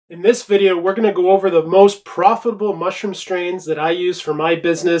In this video, we're going to go over the most profitable mushroom strains that I use for my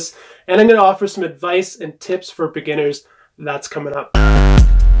business, and I'm going to offer some advice and tips for beginners. That's coming up.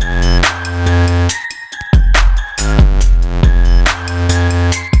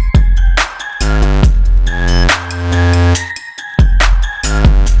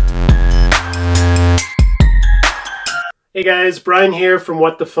 Hey guys, Brian here from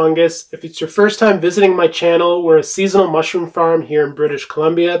What the Fungus. If it's your first time visiting my channel, we're a seasonal mushroom farm here in British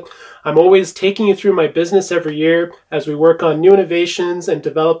Columbia. I'm always taking you through my business every year as we work on new innovations and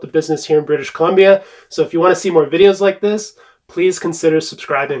develop the business here in British Columbia. So if you want to see more videos like this, please consider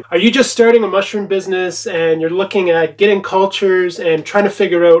subscribing. Are you just starting a mushroom business and you're looking at getting cultures and trying to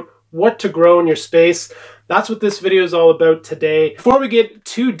figure out what to grow in your space? That's what this video is all about today. Before we get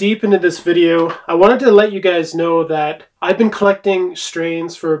too deep into this video, I wanted to let you guys know that I've been collecting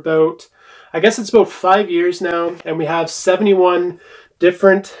strains for about, I guess it's about 5 years now, and we have 71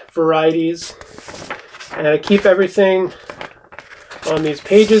 different varieties. And I keep everything on these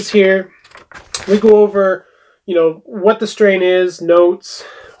pages here. We go over, what the strain is, notes,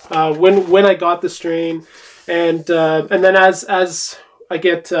 when I got the strain, and then as I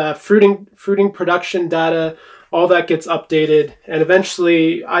get fruiting production data, all that gets updated, and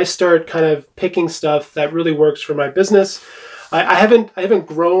eventually I start kind of picking stuff that really works for my business. I haven't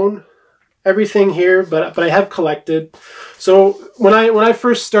grown everything here, but I have collected. So when I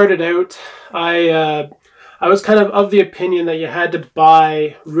first started out, I was kind of the opinion that you had to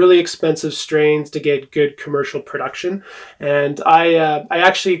buy really expensive strains to get good commercial production, and I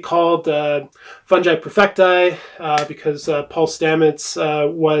actually called Fungi Perfecti because Paul Stamets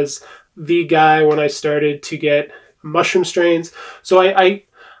was the guy when I started to get mushroom strains. So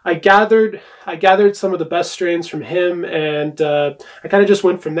I gathered some of the best strains from him, and I kind of just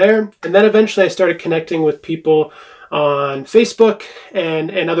went from there. And then eventually I started connecting with people on Facebook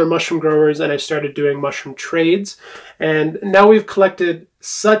and other mushroom growers, and I started doing mushroom trades. And now we've collected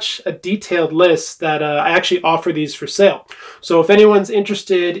such a detailed list that I actually offer these for sale. So if anyone's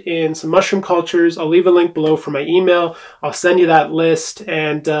interested in some mushroom cultures, I'll leave a link below for my email. I'll send you that list,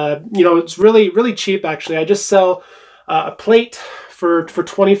 and it's really cheap actually. I just sell a plate for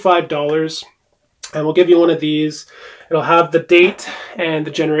 $25, and we'll give you one of these. It'll have the date and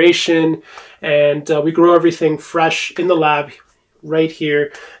the generation, and we grow everything fresh in the lab right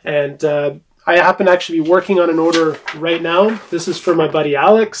here. And I happen to actually be working on an order right now. This is for my buddy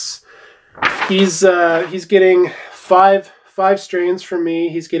Alex. He's getting five strains from me.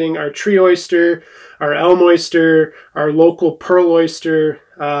 He's getting our tree oyster, our elm oyster, our local pearl oyster.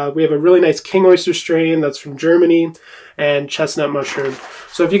 We have a really nice king oyster strain that's from Germany, and chestnut mushroom.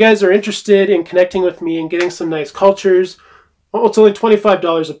 So if you guys are interested in connecting with me and getting some nice cultures, well, it's only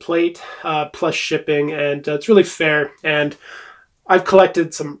 $25 a plate plus shipping, and it's really fair. And I've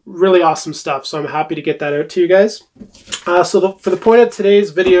collected some really awesome stuff, so I'm happy to get that out to you guys. For the point of today's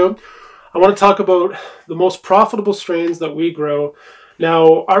video, I want to talk about the most profitable strains that we grow.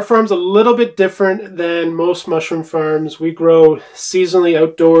 Now, our farm's a little bit different than most mushroom farms. We grow seasonally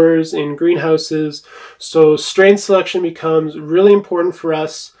outdoors in greenhouses, so strain selection becomes really important for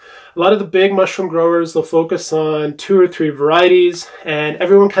us. A lot of the big mushroom growers, they'll focus on 2 or 3 varieties, and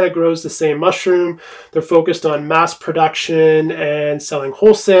everyone kind of grows the same mushroom. They're focused on mass production and selling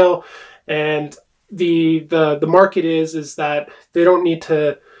wholesale, and the market is that they don't need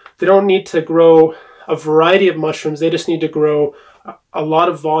to grow a variety of mushrooms. They just need to grow a lot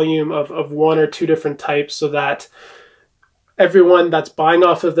of volume of 1 or 2 different types, so that everyone that's buying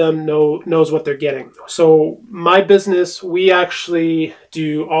off of them knows what they're getting. So my business, we actually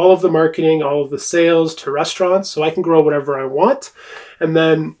do all of the marketing, all of the sales to restaurants, so I can grow whatever I want. And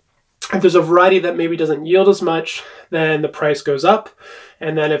then if there's a variety that maybe doesn't yield as much, then the price goes up.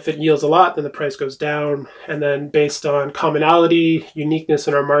 And then if it yields a lot, then the price goes down. And then based on commonality, uniqueness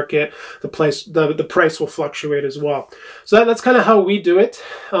in our market, the price will fluctuate as well. So that's kind of how we do it.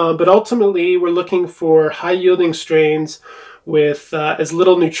 But ultimately, we're looking for high yielding strains with as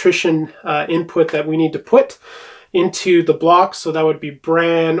little nutrition input that we need to put into the blocks. So that would be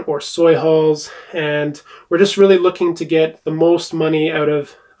bran or soy hulls. And we're just really looking to get the most money out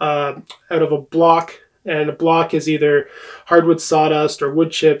of a block. And a block is either hardwood sawdust or wood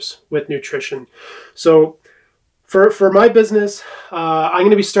chips with nutrition. So for my business, I'm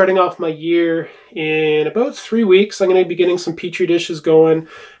going to be starting off my year in about 3 weeks. I'm going to be getting some petri dishes going,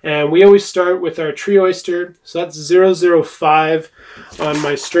 and we always start with our tree oyster. So that's 005 on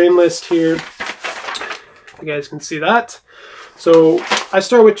my strain list here. You guys can see that. So I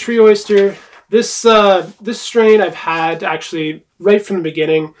start with tree oyster. This strain I've had actually right from the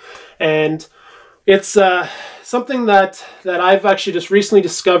beginning, and It's something that I've actually just recently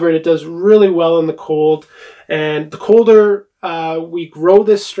discovered. It does really well in the cold, and the colder we grow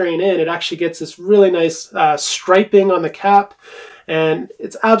this strain in, it actually gets this really nice striping on the cap, and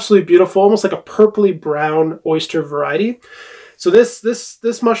it's absolutely beautiful, almost like a purpley brown oyster variety. So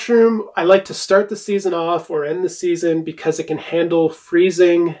this mushroom, I like to start the season off or end the season because it can handle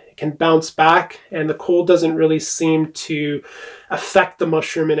freezing, it can bounce back, and the cold doesn't really seem to affect the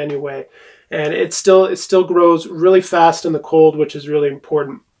mushroom in any way. And it still grows really fast in the cold, which is really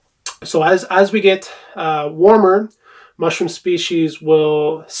important. So as we get warmer, mushroom species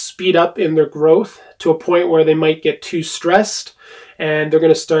will speed up in their growth to a point where they might get too stressed, and they're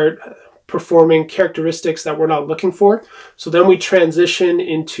going to start performing characteristics that we're not looking for. So then we transition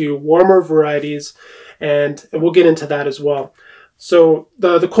into warmer varieties, and we'll get into that as well. So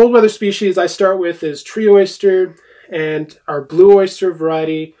the cold weather species I start with is tree oyster and our blue oyster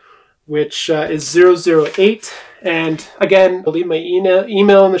variety, which is 008. And again, I'll leave my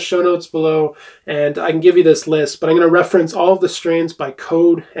email in the show notes below, and I can give you this list, but I'm going to reference all of the strains by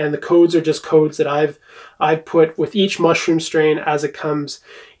code, and the codes are just codes that I've put with each mushroom strain as it comes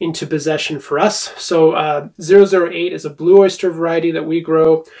into possession for us. So 008 is a blue oyster variety that we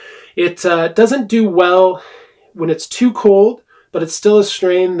grow. It doesn't do well when it's too cold, but it's still a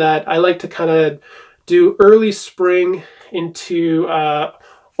strain that I like to kind of do early spring into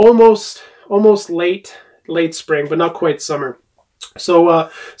almost late spring, but not quite summer. So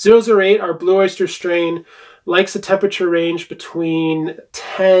 008, our blue oyster strain, likes a temperature range between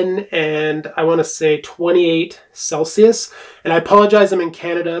 10 and I want to say 28 Celsius. And I apologize, I'm in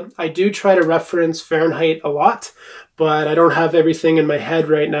Canada. I do try to reference Fahrenheit a lot, but I don't have everything in my head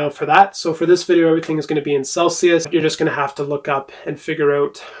right now for that. So for this video, everything is going to be in Celsius. You're just going to have to look up and figure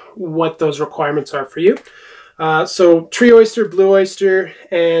out what those requirements are for you. So tree oyster, blue oyster,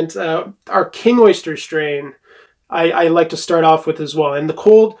 and our king oyster strain, I like to start off with as well. And the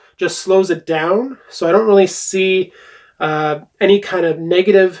cold just slows it down, so I don't really see any kind of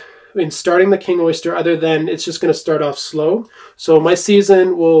negative in starting the king oyster other than it's just going to start off slow. So my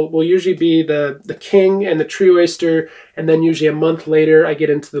season will usually be the king and the tree oyster, and then usually a month later I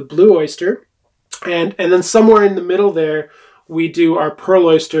get into the blue oyster. And then somewhere in the middle there, we do our pearl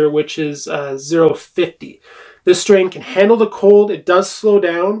oyster, which is 050. This strain can handle the cold, it does slow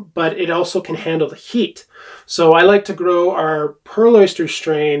down, but it also can handle the heat. So I like to grow our pearl oyster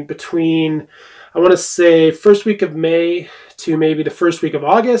strain between, I want to say, first week of May to maybe the first week of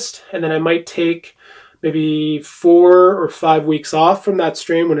August, and then I might take maybe 4 or 5 weeks off from that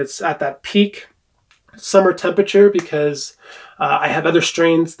strain when it's at that peak summer temperature, because I have other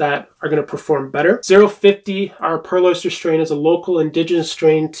strains that are going to perform better. 050, our pearl oyster strain, is a local indigenous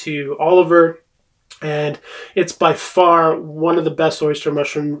strain to Oliver, and it's by far one of the best oyster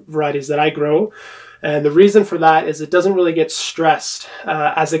mushroom varieties that I grow. And the reason for that is it doesn't really get stressed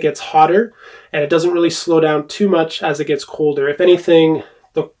as it gets hotter, and it doesn't really slow down too much as it gets colder. If anything,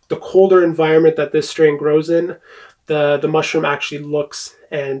 the colder environment that this strain grows in, the mushroom actually looks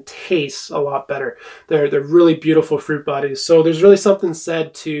and tastes a lot better. They're really beautiful fruit bodies. So there's really something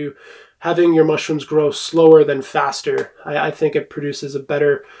said to having your mushrooms grow slower than faster. I think it produces a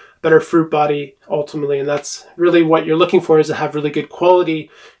better fruit body ultimately, and that's really what you're looking for, is to have really good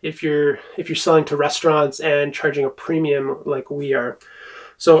quality if you're selling to restaurants and charging a premium like we are.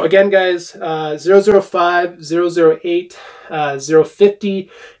 So again, guys, 005, 008,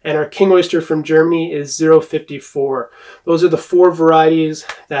 050, and our king oyster from Germany is 054. Those are the 4 varieties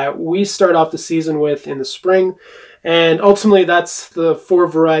that we start off the season with in the spring. And ultimately, that's the 4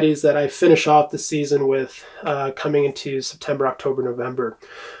 varieties that I finish off the season with coming into September, October, November.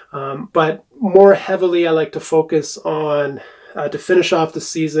 But more heavily, I like to focus on, to finish off the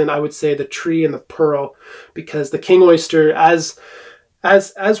season, I would say the tree and the pearl, because the king oyster, as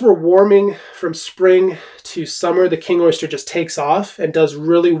we're warming from spring to summer, the king oyster just takes off and does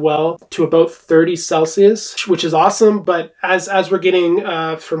really well to about 30 Celsius, which is awesome. But as we're getting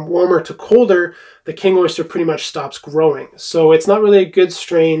from warmer to colder, the king oyster pretty much stops growing. So it's not really a good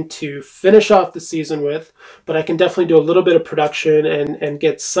strain to finish off the season with, but I can definitely do a little bit of production and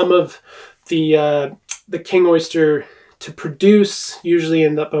get some of the king oyster to produce usually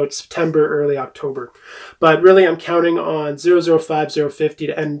in about September, early October. But really I'm counting on 005, 050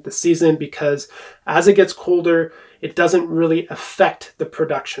 to end the season, because as it gets colder, it doesn't really affect the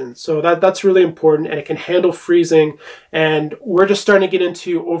production. So that's really important, and it can handle freezing. And we're just starting to get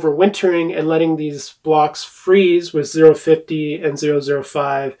into overwintering and letting these blocks freeze with 050 and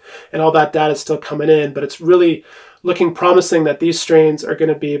 005, and all that data is still coming in, but it's really looking promising that these strains are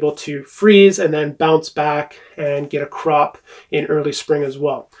going to be able to freeze and then bounce back and get a crop in early spring as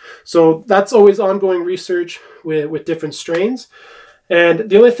well. So that's always ongoing research with different strains. And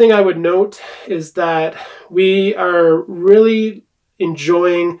the only thing I would note is that we are really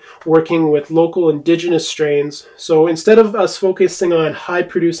enjoying working with local indigenous strains. So instead of us focusing on high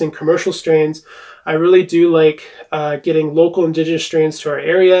producing commercial strains, I really do like getting local indigenous strains to our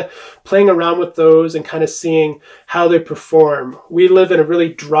area, playing around with those and kind of seeing how they perform. We live in a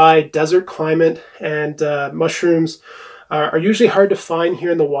really dry desert climate, and mushrooms are usually hard to find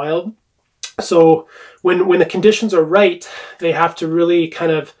here in the wild. So when the conditions are right, they have to really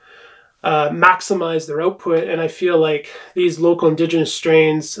kind of maximize their output, and I feel like these local indigenous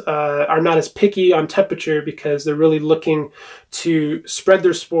strains are not as picky on temperature because they're really looking to spread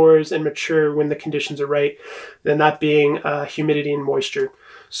their spores and mature when the conditions are right, and that being humidity and moisture.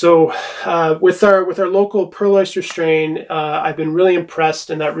 So with our local pearl oyster strain, I've been really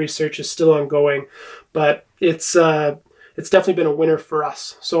impressed, and that research is still ongoing, but it's definitely been a winner for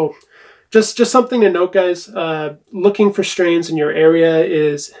us. So just something to note, guys. Looking for strains in your area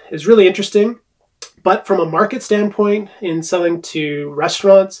is really interesting, but from a market standpoint, in selling to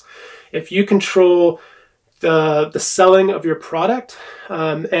restaurants, if you control the selling of your product,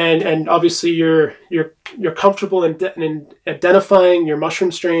 and obviously you're comfortable in identifying your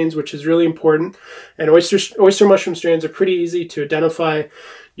mushroom strains, which is really important. And oyster mushroom strains are pretty easy to identify.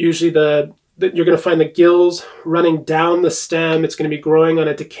 Usually you're going to find the gills running down the stem. It's going to be growing on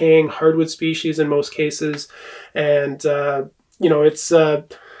a decaying hardwood species in most cases, and you know, it's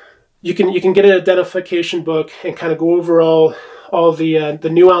you can get an identification book and kind of go over all the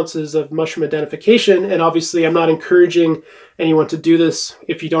nuances of mushroom identification. And obviously, I'm not encouraging anyone to do this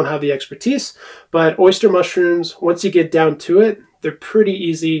if you don't have the expertise. But oyster mushrooms, once you get down to it, they're pretty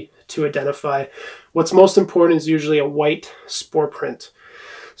easy to identify. What's most important is usually a white spore print.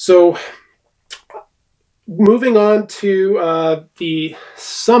 So moving on to the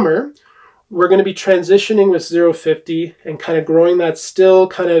summer, we're going to be transitioning with 050 and kind of growing that still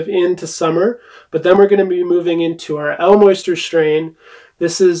kind of into summer, but then we're going to be moving into our elm oyster strain.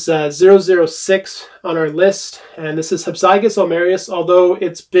 This is 006 on our list, and this is Hypzygis ulmarius, although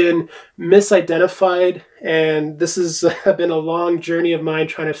it's been misidentified, and this has been a long journey of mine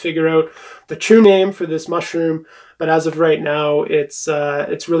trying to figure out the true name for this mushroom, but as of right now, it's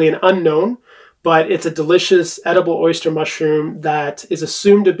really an unknown. But it's a delicious edible oyster mushroom that is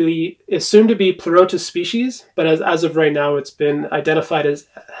assumed to be Pleurotus species, but as of right now, it's been identified as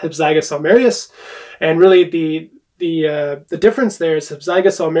Hypzygis ulmarius. And really, the difference there is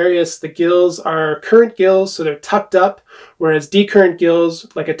Hypzygis ulmarius, the gills are current gills, so they're tucked up, whereas decurrent gills,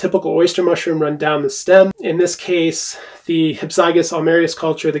 like a typical oyster mushroom, run down the stem. In this case, the Hypzygis ulmarius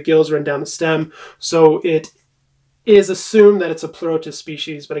culture, the gills run down the stem, so it is assumed that it's a Pleurotus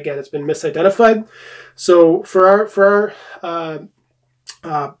species, but again, it's been misidentified. So for our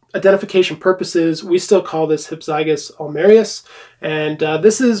identification purposes, we still call this Hypzygis ulmarius, and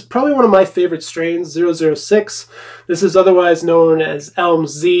this is probably one of my favorite strains, 006. This is otherwise known as Elm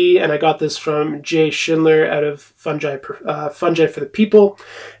Z, and I got this from Jay Schindler out of Fungi for the People,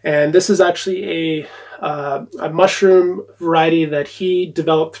 and this is actually a mushroom variety that he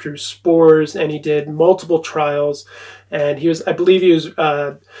developed through spores, and he did multiple trials. And I believe he was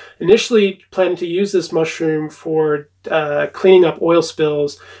initially planning to use this mushroom for cleaning up oil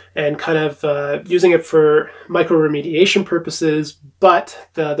spills and kind of using it for microremediation purposes, but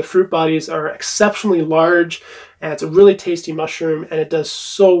the fruit bodies are exceptionally large, and it's a really tasty mushroom, and it does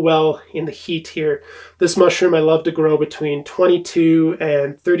so well in the heat here. This mushroom I love to grow between 22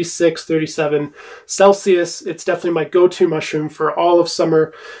 and 36, 37 Celsius. It's definitely my go-to mushroom for all of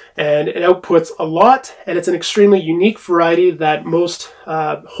summer, and it outputs a lot, and it's an extremely unique variety that most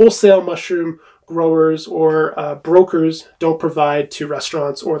wholesale mushroom growers or brokers don't provide to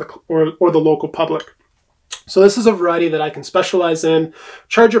restaurants or the local public. So this is a variety that I can specialize in,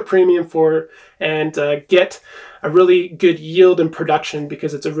 charge a premium for, and get a really good yield and production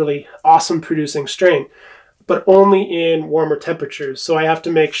because it's a really awesome producing strain, but only in warmer temperatures. So I have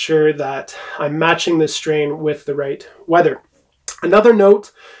to make sure that I'm matching this strain with the right weather. Another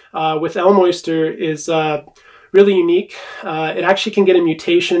note with elm oyster is really unique. It actually can get a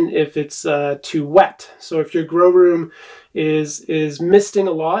mutation if it's too wet. So if your grow room is misting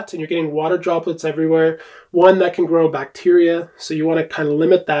a lot and you're getting water droplets everywhere, one, that can grow bacteria, so you want to kind of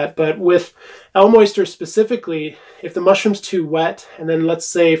limit that. But with elm oyster specifically, if the mushroom's too wet, and then let's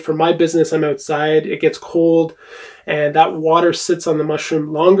say for my business I'm outside, it gets cold and that water sits on the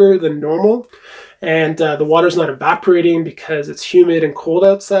mushroom longer than normal, and the water's not evaporating because it's humid and cold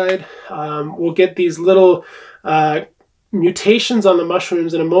outside, we'll get these little mutations on the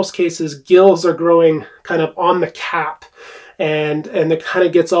mushrooms, and in most cases gills are growing kind of on the cap, and it kind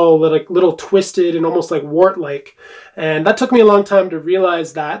of gets all like little twisted and almost like wart-like. And that took me a long time to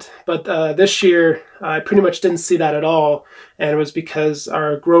realize that, but this year I pretty much didn't see that at all, and it was because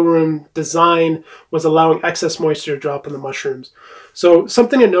our grow room design was allowing excess moisture to drop on the mushrooms. So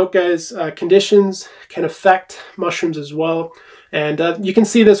something to note, guys, conditions can affect mushrooms as well. And you can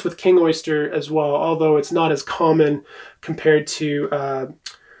see this with king oyster as well, although it's not as common compared to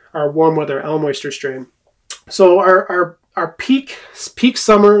our warm weather elm oyster strain. So our peak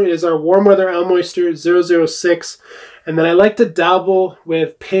summer is our warm weather elm oyster 006, and then I like to dabble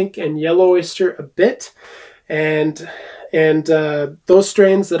with pink and yellow oyster a bit. And those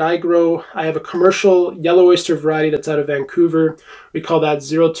strains that I grow, I have a commercial yellow oyster variety that's out of Vancouver. We call that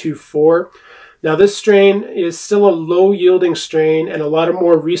 024. Now this strain is still a low yielding strain, and a lot of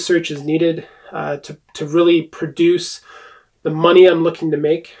more research is needed to really produce the money I'm looking to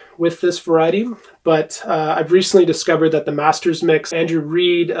make with this variety. But I've recently discovered that the Masters mix, Andrew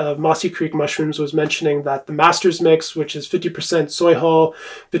Reed of Mossy Creek Mushrooms was mentioning that the Masters mix, which is 50% soy hull,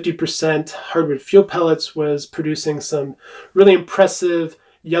 50% hardwood fuel pellets, was producing some really impressive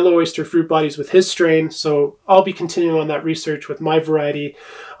yellow oyster fruit bodies with his strain. So I'll be continuing on that research with my variety.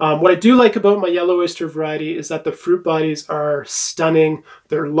 What I do like about my yellow oyster variety is that the fruit bodies are stunning,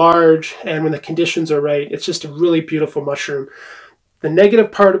 they're large, and when the conditions are right, it's just a really beautiful mushroom. The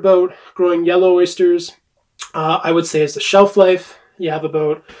negative part about growing yellow oysters, I would say, is the shelf life. You have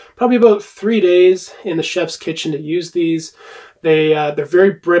probably about 3 days in the chef's kitchen to use these. They're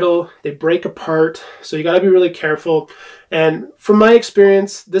very brittle, they break apart, so you got to be really careful. And from my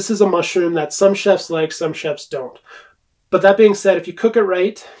experience, this is a mushroom that some chefs like, some chefs don't. But that being said, if you cook it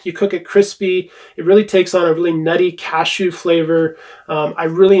right, you cook it crispy, it really takes on a really nutty cashew flavor. I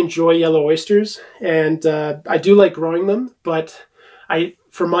really enjoy yellow oysters, and I do like growing them, but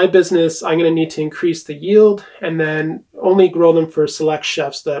for my business, I'm going to need to increase the yield and then only grow them for select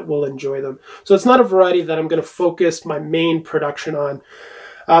chefs that will enjoy them. So it's not a variety that I'm going to focus my main production on.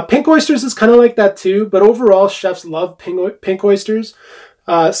 Pink oysters is kind of like that too, but overall chefs love pink oysters.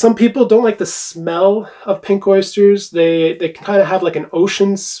 Some people don't like the smell of pink oysters. They kind of have like an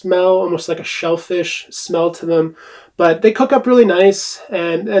ocean smell, almost like a shellfish smell to them. But they cook up really nice,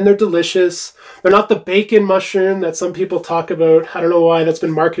 and they're delicious. They're not the bacon mushroom that some people talk about. I don't know why that's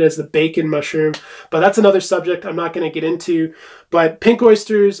been marketed as the bacon mushroom, but that's another subject I'm not going to get into. But pink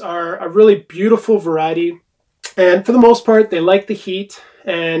oysters are a really beautiful variety, and for the most part, they like the heat,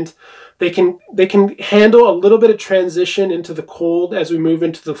 and they can handle a little bit of transition into the cold as we move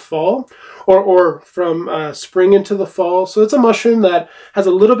into the fall, or from spring into the fall. So it's a mushroom that has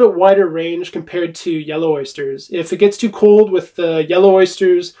a little bit wider range compared to yellow oysters. If it gets too cold with the yellow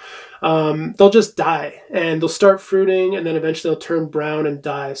oysters, they'll just die, and they'll start fruiting, and then eventually they'll turn brown and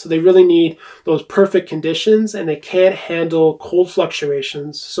die. So they really need those perfect conditions, and they can't handle cold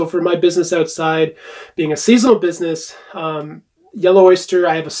fluctuations. So for my business outside, being a seasonal business, yellow oyster,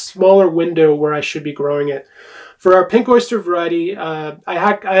 I have a smaller window where I should be growing it. For our pink oyster variety, I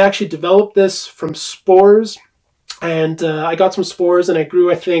actually developed this from spores, and I got some spores, and I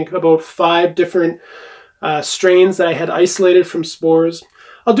grew, I think, about 5 different strains that I had isolated from spores.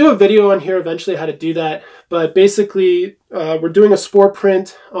 I'll do a video on here eventually how to do that, but basically we're doing a spore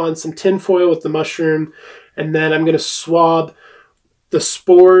print on some tin foil with the mushroom, and then I'm going to swab the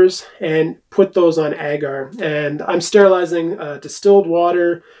spores and put those on agar. And I'm sterilizing distilled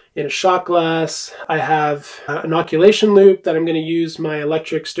water in a shot glass. I have an inoculation loop that I'm going to use my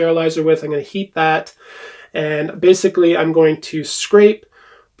electric sterilizer with. I'm going to heat that, and basically I'm going to scrape,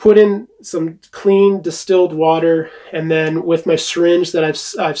 put in some clean distilled water, and then with my syringe that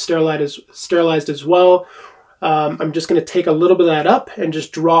I've sterilized as well, I'm just going to take a little bit of that up and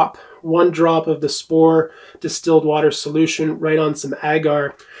just drop 1 drop of the spore distilled water solution right on some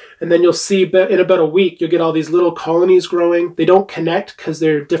agar. And then you'll see in about a week, you'll get all these little colonies growing. They don't connect because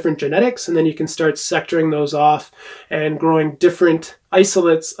they're different genetics, and then you can start sectoring those off and growing different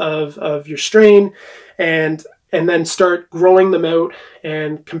isolates of your strain, and then start growing them out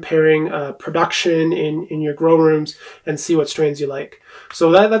and comparing production in your grow rooms and see what strains you like.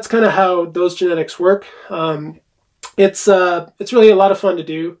 So that's kind of how those genetics work. It's really a lot of fun to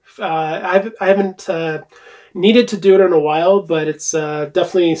do. I haven't needed to do it in a while, but it's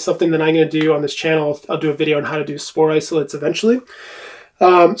definitely something that I'm going to do on this channel. I'll do a video on how to do spore isolates eventually.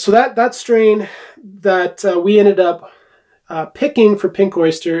 So that strain that we ended up picking for pink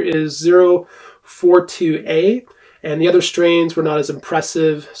oyster is 042A, and the other strains were not as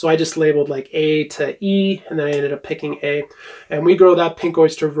impressive, so I just labeled like A to E, and then I ended up picking A. And we grow that pink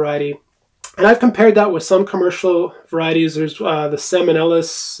oyster variety And I've compared that with some commercial varieties. There's the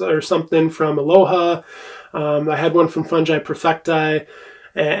Salmonellus or something from Aloha. I had one from Fungi Perfecti,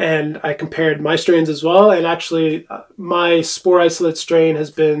 and I compared my strains as well. And actually, my spore isolate strain has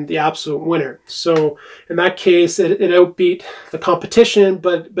been the absolute winner. So in that case, it outbeat the competition,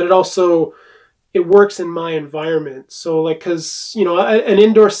 but it also, it works in my environment. So like, cause you know, an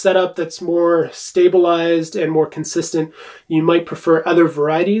indoor setup that's more stabilized and more consistent, you might prefer other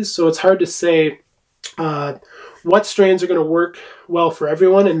varieties. So it's hard to say what strains are going to work well for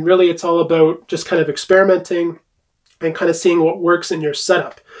everyone. And really it's all about just kind of experimenting and kind of seeing what works in your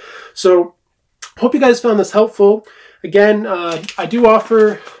setup. So hope you guys found this helpful. Again, I do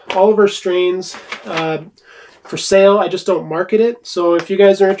offer all of our strains for sale. I just don't market it. So if you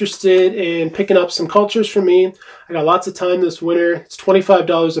guys are interested in picking up some cultures from me, I got lots of time this winter. It's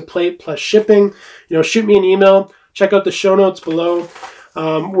 $25 a plate plus shipping. You know, shoot me an email. Check out the show notes below.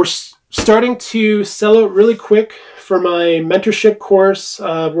 We're starting to sell out really quick for my mentorship course.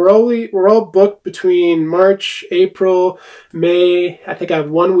 We're all booked between March, April, May. I think I have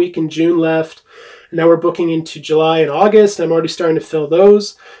 1 week in June left. And now we're booking into July and August. I'm already starting to fill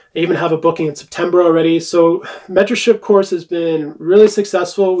those. I even have a booking in September already. So mentorship course has been really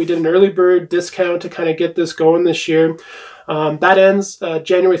successful. We did an early bird discount to kind of get this going this year. That ends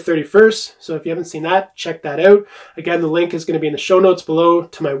January 31st. So if you haven't seen that, check that out. Again, the link is going to be in the show notes below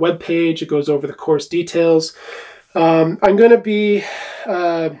to my webpage. It goes over the course details. I'm going to be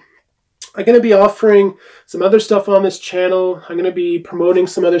offering some other stuff on this channel. I'm going to be promoting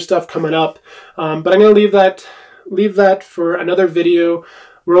some other stuff coming up, but I'm going to leave that for another video.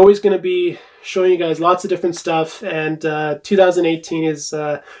 We're always going to be showing you guys lots of different stuff, and 2018 is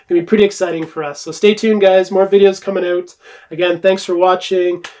going to be pretty exciting for us. So stay tuned, guys. More videos coming out. Again, thanks for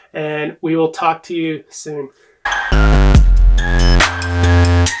watching, and we will talk to you soon.